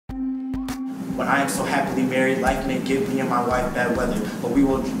When I am so happily married, life may give me and my wife bad weather, but we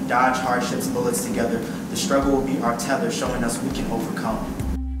will dodge hardships and bullets together. The struggle will be our tether, showing us we can overcome.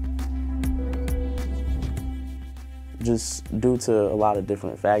 Just due to a lot of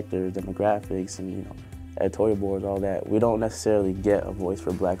different factors, demographics, and editorial boards, all that, we don't necessarily get a voice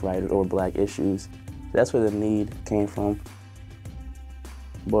for Black writers or Black issues. That's where the need came from.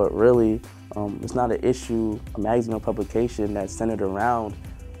 But really, it's not an issue, a magazine or publication that's centered around,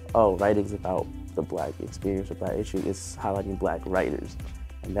 writings about the Black experience or Black issue. It's highlighting Black writers.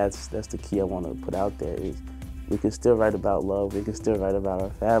 And that's the key I want to put out there is we can still write about love, we can still write about our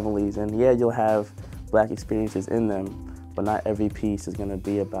families, and yeah, you'll have Black experiences in them, but not every piece is going to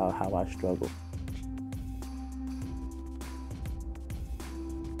be about how I struggle.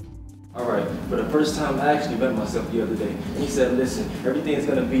 All right, for the first time, I actually met myself the other day, and he said, listen, everything is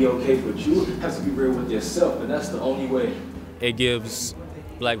gonna be okay, but you have to be real with yourself, and that's the only way. It gives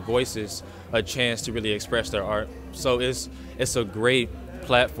Black voices a chance to really express their art. So it's a great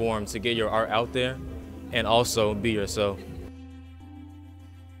platform to get your art out there and also be yourself.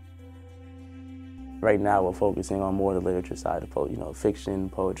 Right now, we're focusing on more the literature side of fiction,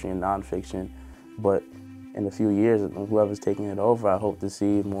 poetry, and nonfiction, but in a few years, whoever's taking it over, I hope to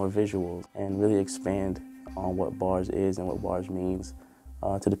see more visuals and really expand on what bars is and what bars means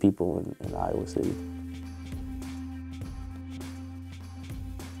to the people in Iowa City.